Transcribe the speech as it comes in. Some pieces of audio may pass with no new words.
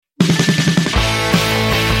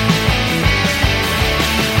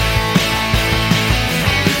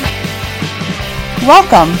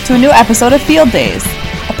Welcome to a new episode of Field Days,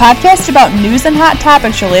 a podcast about news and hot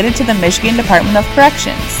topics related to the Michigan Department of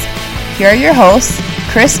Corrections. Here are your hosts,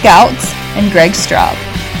 Chris Gouts and Greg Straub.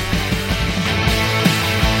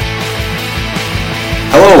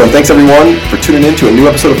 Hello, and thanks everyone for tuning in to a new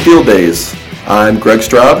episode of Field Days. I'm Greg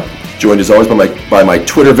Straub, joined as always by my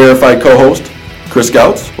Twitter-verified co-host, Chris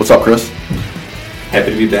Gouts. What's up, Chris?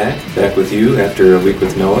 Happy to be back with you after a week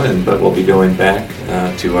with Noah, but we'll be going back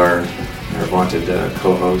to our vaunted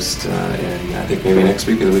co-host, and I think maybe next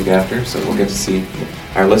week or the week after. So we'll get to see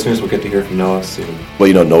our listeners. We'll get to hear from Noah soon. Well,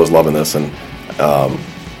 you know, Noah's loving this, and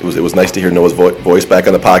it was nice to hear Noah's voice back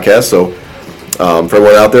on the podcast. So for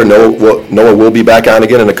everyone out there, Noah will be back on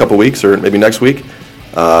again in a couple weeks, or maybe next week,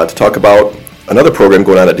 to talk about another program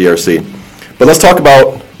going on at DRC. But let's talk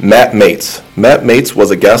about Matt Mates. Matt Mates was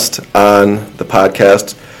a guest on the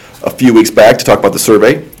podcast a few weeks back to talk about the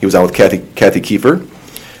survey. He was on with Kathy Kiefer.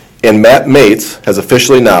 And Matt Mates has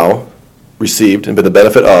officially now received and been the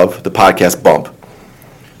benefit of the podcast bump.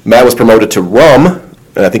 Matt was promoted to RUM,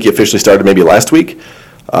 and I think he officially started maybe last week.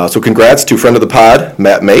 So congrats to friend of the pod,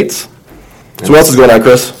 Matt Mates. So what else is going on,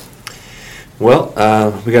 Chris? Well,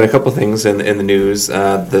 we got a couple things in the news.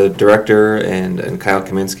 The director and Kyle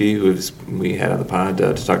Kaminsky, who we had on the pod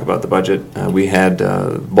to talk about the budget, we had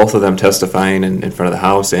both of them testifying in front of the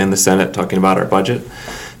House and the Senate talking about our budget.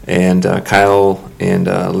 And Kyle and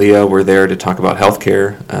Leah were there to talk about health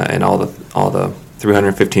care and all the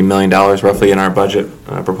 $315 million roughly in our budget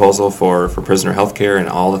proposal for prisoner health care and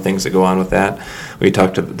all the things that go on with that. We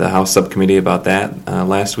talked to the House subcommittee about that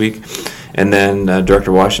last week. And then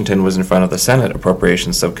Director Washington was in front of the Senate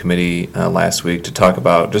Appropriations Subcommittee last week to talk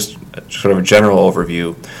about just sort of a general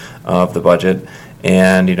overview of the budget.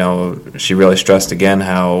 And, you know, she really stressed again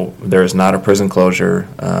how there is not a prison closure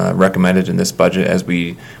recommended in this budget, as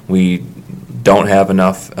we don't have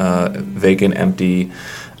enough vacant, empty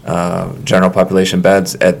general population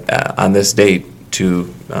beds on this date to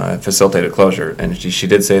facilitate a closure. And she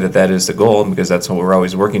did say that is the goal, because that's what we're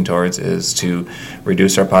always working towards, is to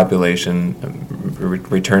reduce our population,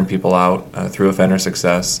 return people out through offender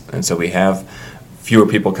success. And so we have fewer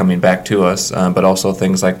people coming back to us, but also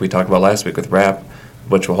things like we talked about last week with RAP,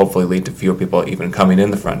 which will hopefully lead to fewer people even coming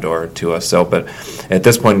in the front door to us. So, but at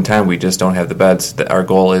this point in time, we just don't have the beds. Our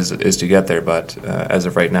goal is to get there, but as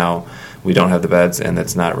of right now, we don't have the beds, and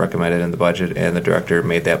that's not recommended in the budget, and the director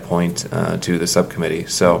made that point to the subcommittee.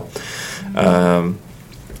 So,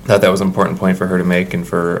 thought that was an important point for her to make and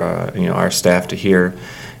for our staff to hear.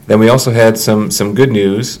 Then we also had some good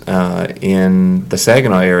news in the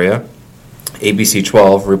Saginaw area. ABC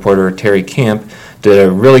 12 reporter Terry Camp did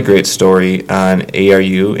a really great story on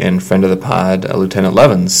ARU and friend of the pod, Lieutenant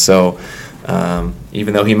Levens. So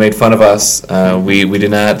even though he made fun of us, we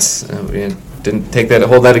did not didn't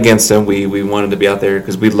hold that against him. We wanted to be out there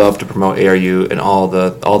because we love to promote ARU and all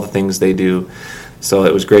the things they do. So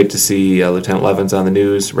it was great to see Lieutenant Levens on the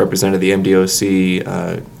news, represented the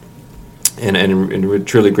MDOC in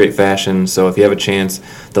truly great fashion. So if you have a chance,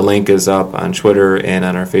 the link is up on Twitter and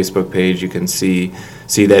on our Facebook page. You can see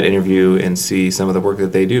that interview and see some of the work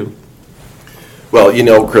that they do. Well, you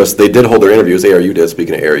know, Chris, they did hold their interviews. ARU did,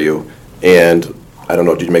 speaking of ARU. And I don't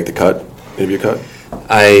know, did you make the interview cut?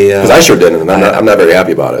 Because I sure didn't, and I'm not very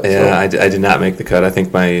happy about it. Yeah, so. I did not make the cut. I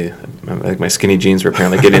think my skinny jeans were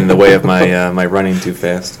apparently getting in the way of my running too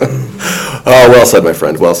fast. Oh, well said, my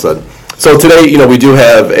friend. Well said. So today, you know, we do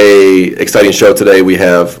have a exciting show today. We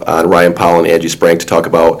have on Ryan Powell and Angie Sprank to talk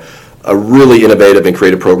about a really innovative and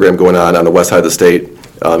creative program going on the west side of the state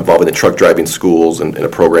involving the truck driving schools and a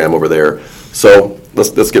program over there. So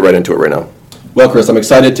let's get right into it right now. Well, Chris, I'm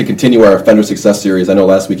excited to continue our Offender Success Series. I know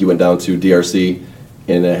last week you went down to DRC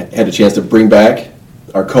and had a chance to bring back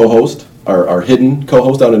our co-host, our hidden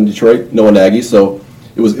co-host down in Detroit, Noah Nagy. So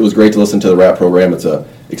it was great to listen to the RAP program. It's a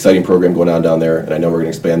exciting program going on down there, and I know we're going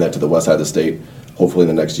to expand that to the west side of the state, hopefully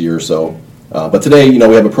in the next year or so. But today, you know,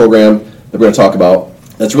 we have a program that we're going to talk about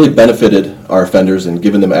that's really benefited our offenders and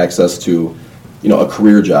given them access to, you know, a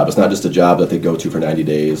career job. It's not just a job that they go to for 90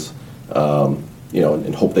 days, you know,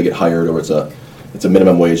 and hope they get hired, or it's a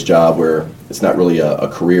minimum wage job where it's not really a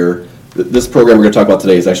career. This program we're going to talk about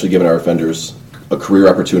today is actually giving our offenders a career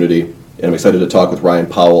opportunity, and I'm excited to talk with Ryan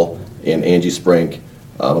Powell and Angie Sprank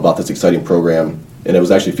about this exciting program. And it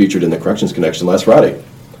was actually featured in the Corrections Connection last Friday.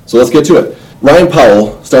 So let's get to it. Ryan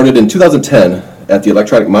Powell started in 2010 at the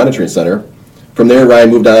Electronic Monitoring Center. From there,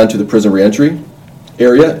 Ryan moved on to the prison reentry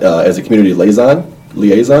area as a community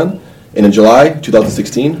liaison. And in July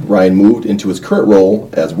 2016, Ryan moved into his current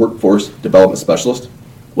role as Workforce Development Specialist.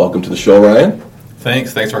 Welcome to the show, Ryan.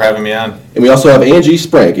 Thanks for having me on. And we also have Angie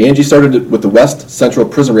Sprank. Angie started with the West Central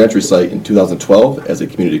Prison Reentry Site in 2012 as a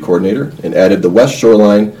community coordinator and added the West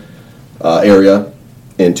Shoreline area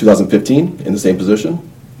in 2015 in the same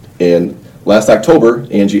position. And last October,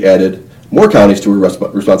 Angie added more counties to her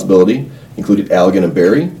responsibility, including Allegan and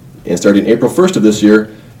Barry. And starting April 1st of this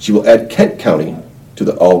year, she will add Kent County to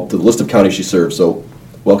the list of counties she serves. So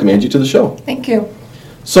welcome, Angie, to the show. Thank you.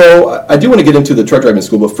 So I do want to get into the truck driving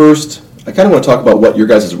school, but first, I kind of want to talk about what your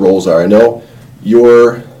guys' roles are. I know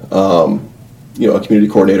you're a community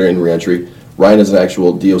coordinator in reentry. Ryan is an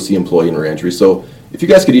actual DOC employee in reentry. So if you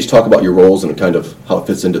guys could each talk about your roles and kind of how it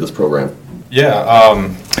fits into this program.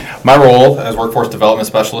 Yeah, my role as workforce development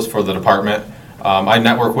specialist for the department, I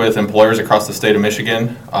network with employers across the state of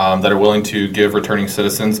Michigan that are willing to give returning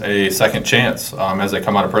citizens a second chance as they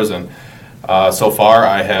come out of prison. So far,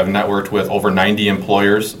 I have networked with over 90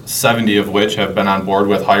 employers, 70 of which have been on board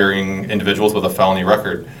with hiring individuals with a felony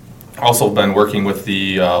record. Also been working with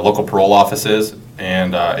the local parole offices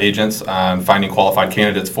and agents on finding qualified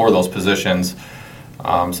candidates for those positions.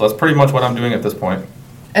 So that's pretty much what I'm doing at this point.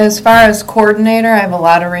 As far as coordinator, I have a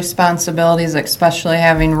lot of responsibilities, especially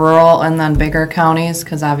having rural and then bigger counties,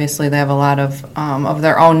 because obviously they have a lot of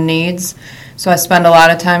their own needs. So I spend a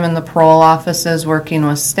lot of time in the parole offices working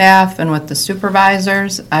with staff and with the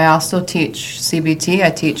supervisors. I also teach CBT.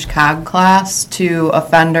 I teach COG class to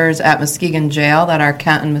offenders at Muskegon Jail that are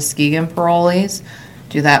Kent and Muskegon parolees.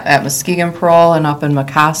 Do that at Muskegon Parole and up in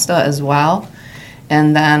Mecosta as well.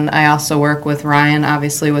 And then I also work with Ryan,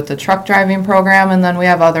 obviously, with the truck driving program. And then we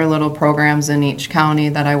have other little programs in each county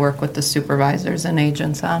that I work with the supervisors and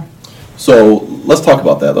agents on. So let's talk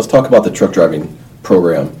about that. Let's talk about the truck driving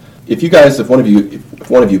program. If one of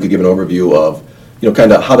you could give an overview of,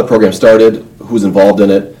 kind of how the program started, who's involved in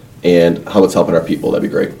it, and how it's helping our people, that'd be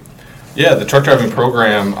great. Yeah, the truck driving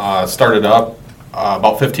program started up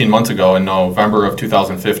about 15 months ago in November of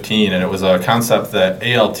 2015, and it was a concept that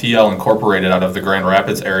ALTL incorporated out of the Grand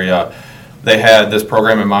Rapids area. They had this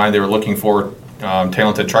program in mind. They were looking for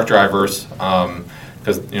talented truck drivers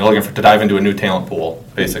because looking to dive into a new talent pool,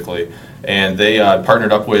 basically. And they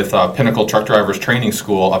partnered up with Pinnacle Truck Drivers Training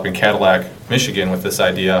School up in Cadillac, Michigan with this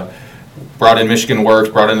idea. Brought in Michigan Works,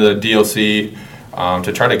 brought in the DOC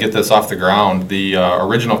to try to get this off the ground. The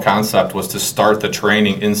original concept was to start the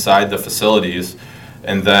training inside the facilities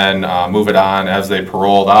and then move it on as they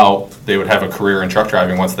paroled out. They would have a career in truck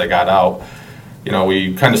driving once they got out.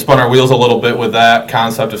 We kind of spun our wheels a little bit with that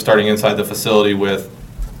concept of starting inside the facility with,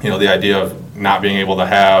 the idea of not being able to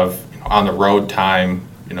have on the road time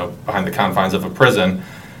behind the confines of a prison.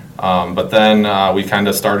 But then we kind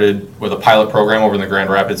of started with a pilot program over in the Grand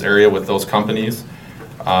Rapids area with those companies.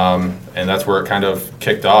 And that's where it kind of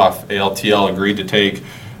kicked off. ALTL agreed to take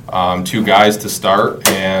 2 guys to start,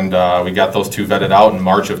 and we got those 2 vetted out in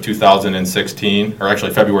March of 2016, or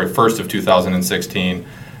actually February 1st of 2016.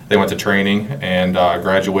 They went to training and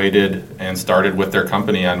graduated and started with their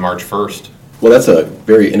company on March 1st. Well, that's a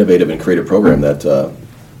very innovative and creative program that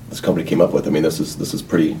this company came up with. I mean, this is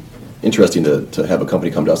pretty interesting to have a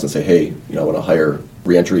company come to us and say, hey, I want to hire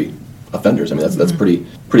reentry offenders. I mean, that's pretty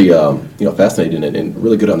fascinating and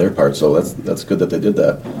really good on their part. So that's good that they did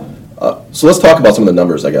that. So let's talk about some of the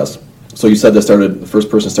numbers, I guess. So you said the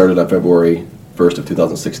first person started on February 1st of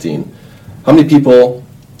 2016. How many people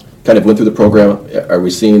kind of went through the program? Are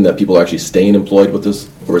we seeing that people are actually staying employed with this,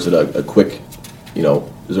 or is it a quick,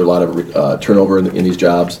 is there a lot of turnover in these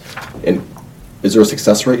jobs? And is there a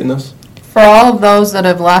success rate in this? For all of those that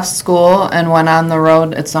have left school and went on the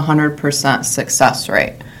road, it's 100% success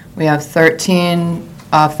rate. We have 13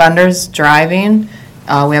 offenders driving.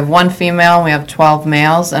 We have 1 female, we have 12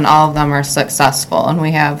 males, and all of them are successful. And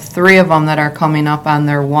we have 3 of them that are coming up on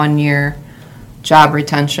their 1-year job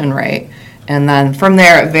retention rate. And then from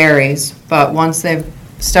there it varies. But once they've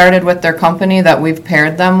started with their company that we've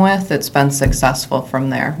paired them with, it's been successful from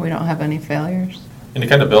there. We don't have any failures. And to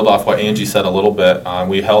kind of build off what Angie said a little bit,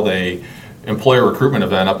 we held a employer recruitment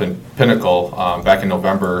event up in Pinnacle back in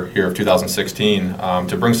November here of 2016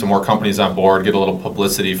 to bring some more companies on board, get a little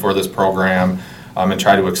publicity for this program, and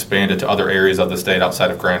try to expand it to other areas of the state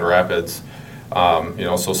outside of Grand Rapids.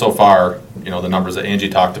 So far, the numbers that Angie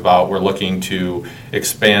talked about, we're looking to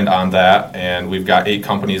expand on that, and we've got 8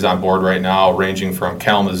 companies on board right now, ranging from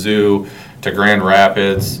Kalamazoo to Grand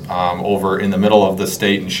Rapids, over in the middle of the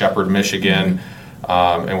state in Shepherd, Michigan,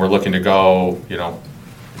 and we're looking to go,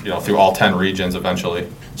 through all 10 regions eventually.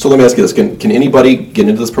 So let me ask you this: Can anybody get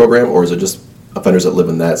into this program, or is it just offenders that live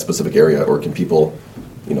in that specific area, or can people,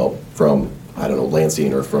 from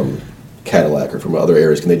Lansing or from Cadillac or from other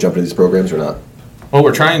areas, can they jump into these programs or not? Well,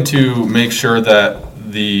 we're trying to make sure that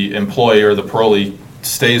the employee or the parolee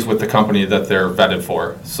stays with the company that they're vetted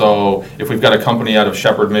for. So if we've got a company out of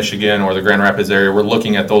Shepherd, Michigan, or the Grand Rapids area, we're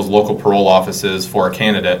looking at those local parole offices for a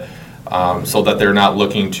candidate, so that they're not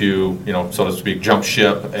looking to, so to speak, jump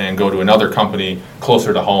ship and go to another company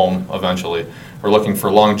closer to home eventually. We're looking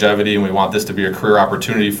for longevity, and we want this to be a career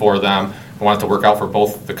opportunity for them. We want it to work out for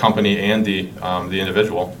both the company and the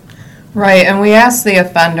individual. Right, and we ask the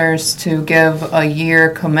offenders to give a year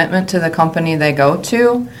commitment to the company they go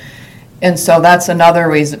to. And so that's another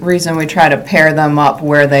reason we try to pair them up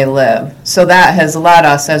where they live. So that has led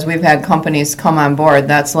us, as we've had companies come on board,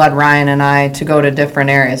 that's led Ryan and I to go to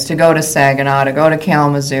different areas, to go to Saginaw, to go to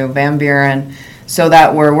Kalamazoo, Van Buren, so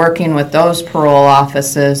that we're working with those parole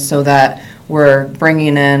offices so that we're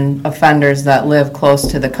bringing in offenders that live close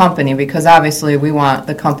to the company, because obviously we want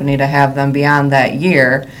the company to have them beyond that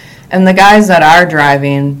year. And the guys that are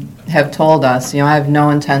driving have told us, I have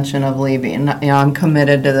no intention of leaving. I'm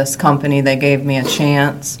committed to this company. They gave me a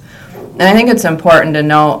chance. And I think it's important to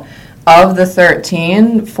note, of the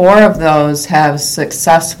 13, 4 of those have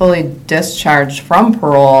successfully discharged from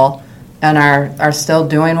parole and are still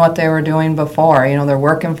doing what they were doing before. They're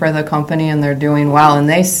working for the company and they're doing well, and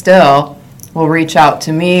they still will reach out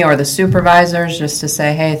to me or the supervisors just to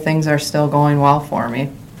say, hey, things are still going well for me.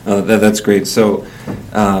 That's great. So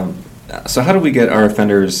how do we get our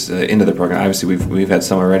offenders into the program? Obviously, we've had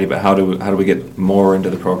some already, but how do we get more into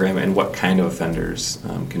the program, and what kind of offenders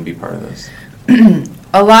can be part of this?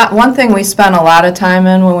 One thing we spent a lot of time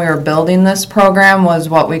in when we were building this program was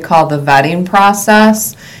what we call the vetting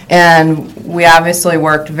process, and we obviously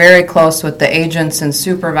worked very close with the agents and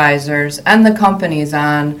supervisors and the companies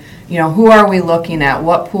on, who are we looking at,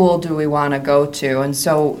 what pool do we want to go to. And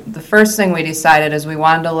so the first thing we decided is we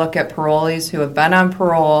wanted to look at parolees who have been on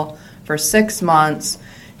parole for 6 months,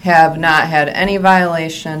 have not had any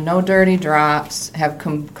violation, no dirty drops, have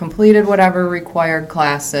completed whatever required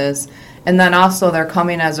classes, and then also they're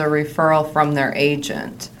coming as a referral from their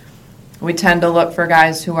agent. We tend to look for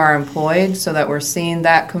guys who are employed so that we're seeing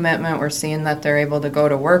that commitment, we're seeing that they're able to go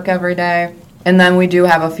to work every day. And then we do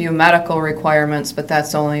have a few medical requirements, but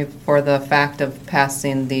that's only for the fact of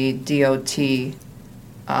passing the DOT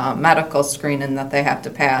medical screening that they have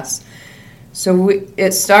to pass. So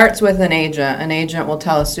it starts with an agent. An agent will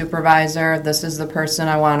tell a supervisor, this is the person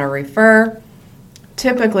I want to refer.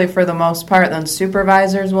 Typically, for the most part, then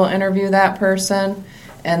supervisors will interview that person.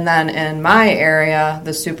 And then in my area,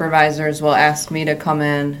 the supervisors will ask me to come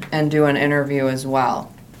in and do an interview as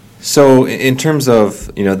well. So in terms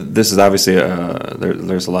of, this is obviously,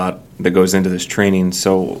 there's a lot that goes into this training.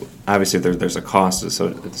 So obviously there's a cost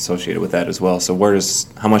associated with that as well. So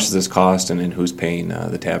how much does this cost, and who's paying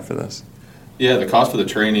the tab for this? Yeah, the cost for the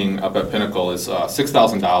training up at Pinnacle is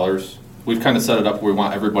 $6,000. We've kind of set it up where we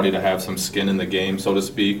want everybody to have some skin in the game, so to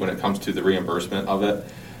speak, when it comes to the reimbursement of it.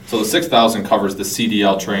 So the $6,000 covers the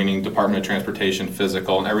CDL training, Department of Transportation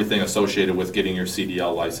physical, and everything associated with getting your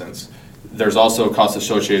CDL license. There's also a cost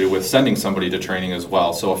associated with sending somebody to training as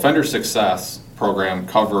well. So Offender Success program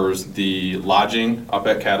covers the lodging up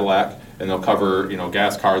at Cadillac, and they'll cover,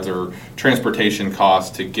 gas cards or transportation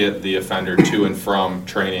costs to get the offender to and from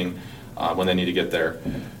training when they need to get there.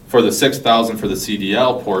 For the $6,000 for the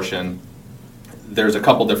CDL portion, there's a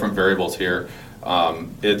couple different variables here.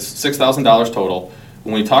 It's $6,000 total.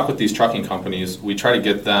 When we talk with these trucking companies, we try to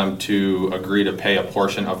get them to agree to pay a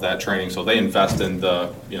portion of that training, so they invest in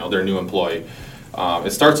their new employee.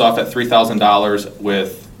 It starts off at $3,000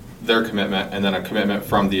 with their commitment, and then a commitment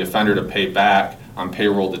from the offender to pay back on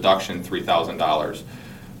payroll deduction $3,000.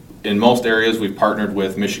 In most areas, we've partnered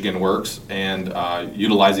with Michigan Works, and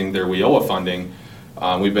utilizing their WIOA funding,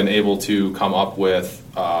 we've been able to come up with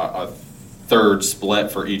a third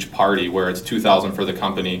split for each party, where it's $2,000 for the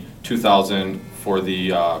company, $2,000 for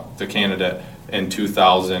the candidate, and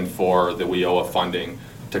 $2,000 for the WIOA funding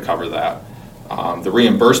to cover that. The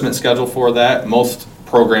reimbursement schedule for that, most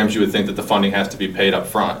programs you would think that the funding has to be paid up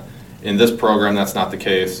front. In this program, that's not the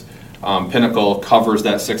case. Pinnacle covers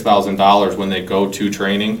that $6,000 when they go to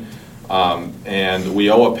training, and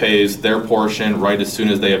WIOA pays their portion right as soon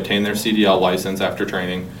as they obtain their CDL license after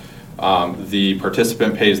training. The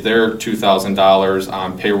participant pays their $2,000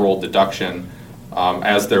 on payroll deduction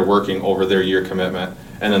as they're working over their year commitment,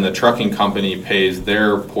 and then the trucking company pays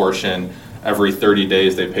their portion every 30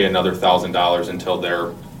 days. They pay another $1,000 until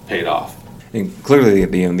they're paid off. And clearly,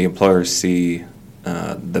 the employers see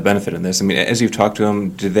the benefit in this. I mean, as you've talked to them,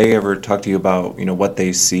 do they ever talk to you about what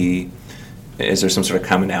they see? Is there some sort of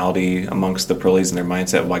commonality amongst the parolees in their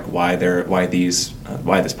mindset, like why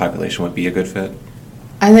this population would be a good fit?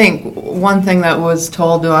 I think one thing that was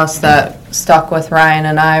told to us that stuck with Ryan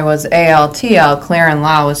and I was ALTL. Claren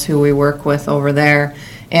Lau is who we work with over there.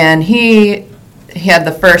 And he had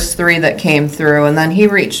the first 3 that came through, and then he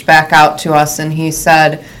reached back out to us and he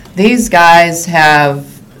said, these guys have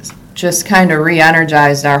just kind of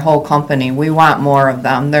re-energized our whole company. We want more of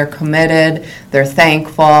them. They're committed. They're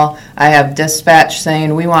thankful. I have dispatch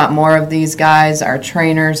saying we want more of these guys. Our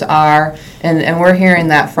trainers are. And we're hearing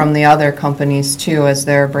that from the other companies too as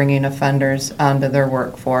they're bringing offenders onto their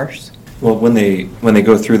workforce. Well, when they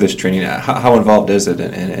go through this training, how involved is it,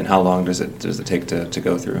 and how long does it take to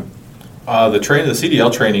go through? The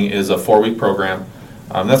CDL training is a 4-week program.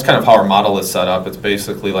 That's kind of how our model is set up. It's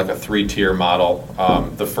basically like a 3-tier model.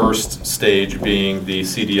 The first stage being the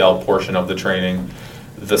CDL portion of the training.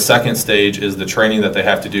 The second stage is the training that they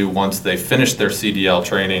have to do once they finish their CDL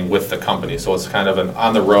training with the company. So it's kind of an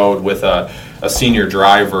on the road with a senior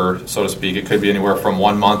driver, so to speak. It could be anywhere from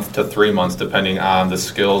 1 month to 3 months, depending on the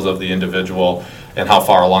skills of the individual and how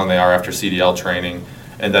far along they are after CDL training.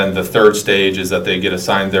 And then the third stage is that they get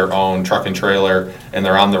assigned their own truck and trailer, and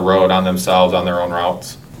they're on the road on themselves on their own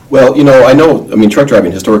routes. Well, truck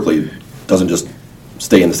driving historically doesn't just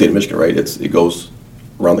stay in the state of Michigan, right? It goes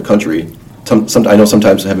around the country. I know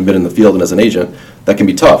sometimes, having been in the field and as an agent, that can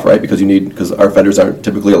be tough, right? Because our offenders aren't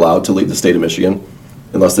typically allowed to leave the state of Michigan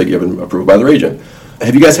unless they give approval by their agent.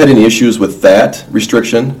 Have you guys had any issues with that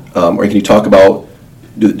restriction? Or can you talk about,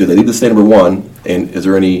 do they leave the state, number one, and have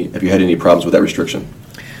you had any problems with that restriction?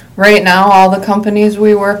 Right now, all the companies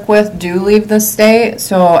we work with do leave the state,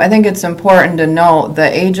 so I think it's important to note the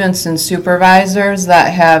agents and supervisors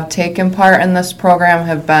that have taken part in this program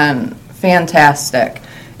have been fantastic,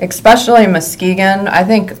 especially Muskegon. I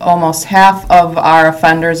think almost half of our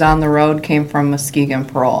offenders on the road came from Muskegon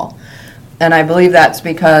Parole, and I believe that's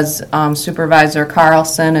because Supervisor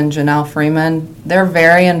Carlson and Janelle Freeman, they're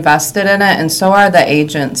very invested in it, and so are the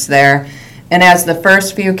agents there. And as the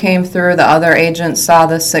first few came through, the other agents saw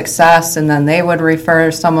the success, and then they would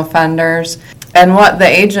refer some offenders. And what the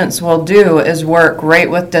agents will do is work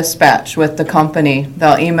right with dispatch, with the company.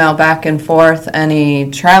 They'll email back and forth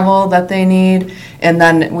any travel that they need. And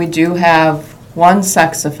then we do have one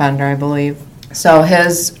sex offender, I believe. So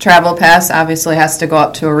his travel pass obviously has to go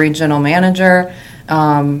up to a regional manager.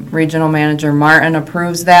 Regional Manager Martin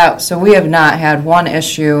approves that. So we have not had one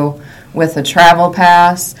issue with a travel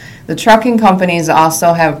pass. The trucking companies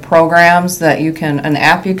also have programs an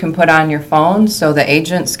app you can put on your phone so the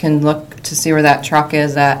agents can look to see where that truck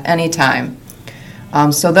is at any time.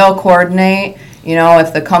 So they'll coordinate.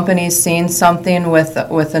 If the company's seen something with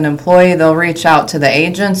an employee, they'll reach out to the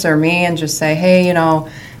agents or me and just say, hey,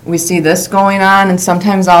 we see this going on, and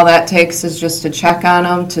sometimes all that takes is just to check on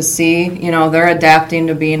them to see, they're adapting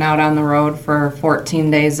to being out on the road for 14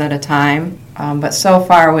 days at a time. But so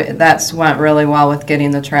far, that's went really well with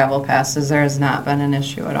getting the travel passes. There has not been an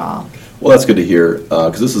issue at all. Well, that's good to hear,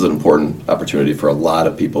 because this is an important opportunity for a lot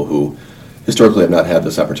of people who historically have not had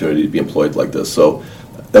this opportunity to be employed like this. So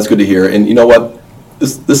that's good to hear. And you know what?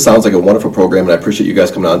 This sounds like a wonderful program, and I appreciate you guys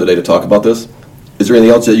coming on today to talk about this. Is there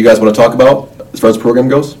anything else that you guys want to talk about as far as the program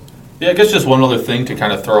goes? Yeah, I guess just one other thing to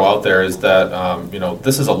kind of throw out there is that,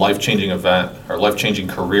 this is a life-changing event or life-changing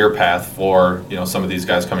career path for, some of these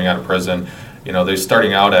guys coming out of prison. They're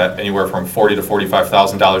starting out at anywhere from $40,000 to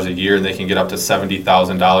 $45,000 a year, and they can get up to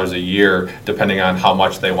 $70,000 a year depending on how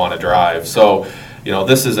much they want to drive. So,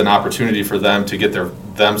 this is an opportunity for them to get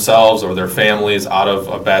themselves or their families out of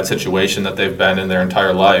a bad situation that they've been in their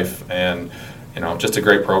entire life, and, just a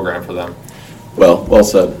great program for them. Well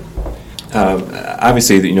said.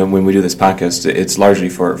 Obviously, when we do this podcast, it's largely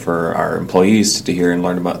for our employees to hear and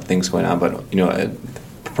learn about things going on. But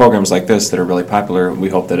programs like this that are really popular, we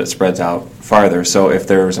hope that it spreads out farther. So, if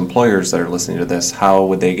there's employers that are listening to this, how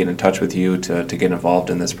would they get in touch with you to get involved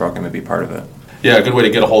in this program and be part of it? Yeah, a good way to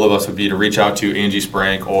get a hold of us would be to reach out to Angie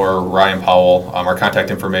Sprank or Ryan Powell. Our contact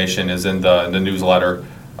information is in the newsletter.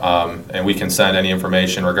 And we can send any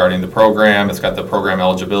information regarding the program. It's got the program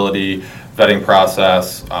eligibility, vetting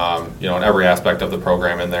process, and every aspect of the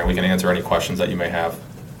program in there. We can answer any questions that you may have.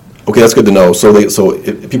 Okay, that's good to know. So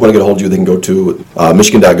if people want to get a hold of you, they can go to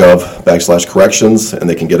michigan.gov/corrections, and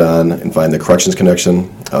they can get on and find the Corrections Connection.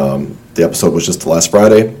 The episode was just last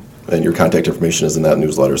Friday, and your contact information is in that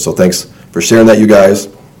newsletter. So thanks for sharing that, you guys.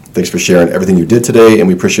 Thanks for sharing everything you did today, and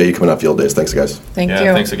we appreciate you coming on Field Days. Thanks, guys. Thank you.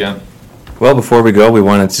 Thanks again. Well, before we go, we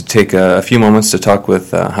wanted to take a few moments to talk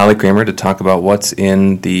with Holly Kramer to talk about what's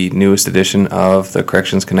in the newest edition of the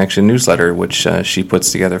Corrections Connection newsletter, which she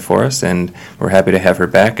puts together for us, and we're happy to have her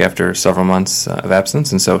back after several months of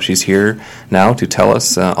absence, and so she's here now to tell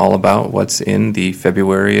us all about what's in the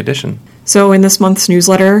February edition. So in this month's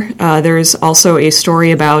newsletter, there's also a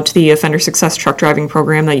story about the Offender Success Truck Driving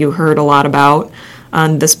Program that you heard a lot about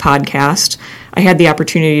on this podcast. I had the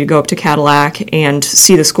opportunity to go up to Cadillac and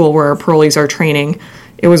see the school where our parolees are training.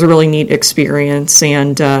 It was a really neat experience,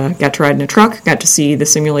 and got to ride in a truck, got to see the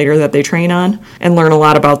simulator that they train on, and learn a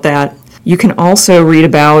lot about that. You can also read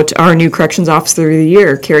about our new Corrections Officer of the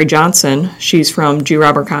Year, Carrie Johnson. She's from G.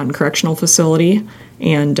 Robert Cotton Correctional Facility,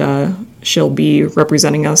 and she'll be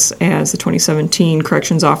representing us as the 2017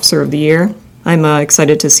 Corrections Officer of the Year. I'm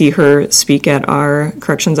excited to see her speak at our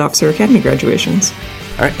Corrections Officer Academy graduations.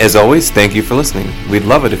 All right, as always, thank you for listening. We'd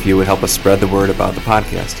love it if you would help us spread the word about the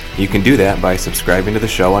podcast. You can do that by subscribing to the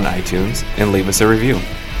show on iTunes and leave us a review.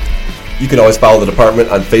 You can always follow the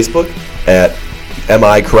department on Facebook at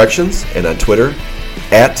MI Corrections and on Twitter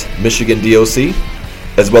at Michigan DOC,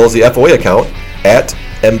 as well as the FOA account at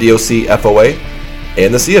MDOC FOA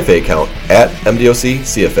and the CFA account at MDOC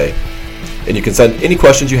CFA. And you can send any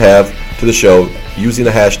questions you have to the show using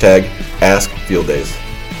the hashtag AskFieldDays.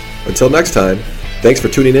 Until next time, thanks for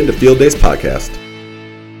tuning in to Field Days Podcast.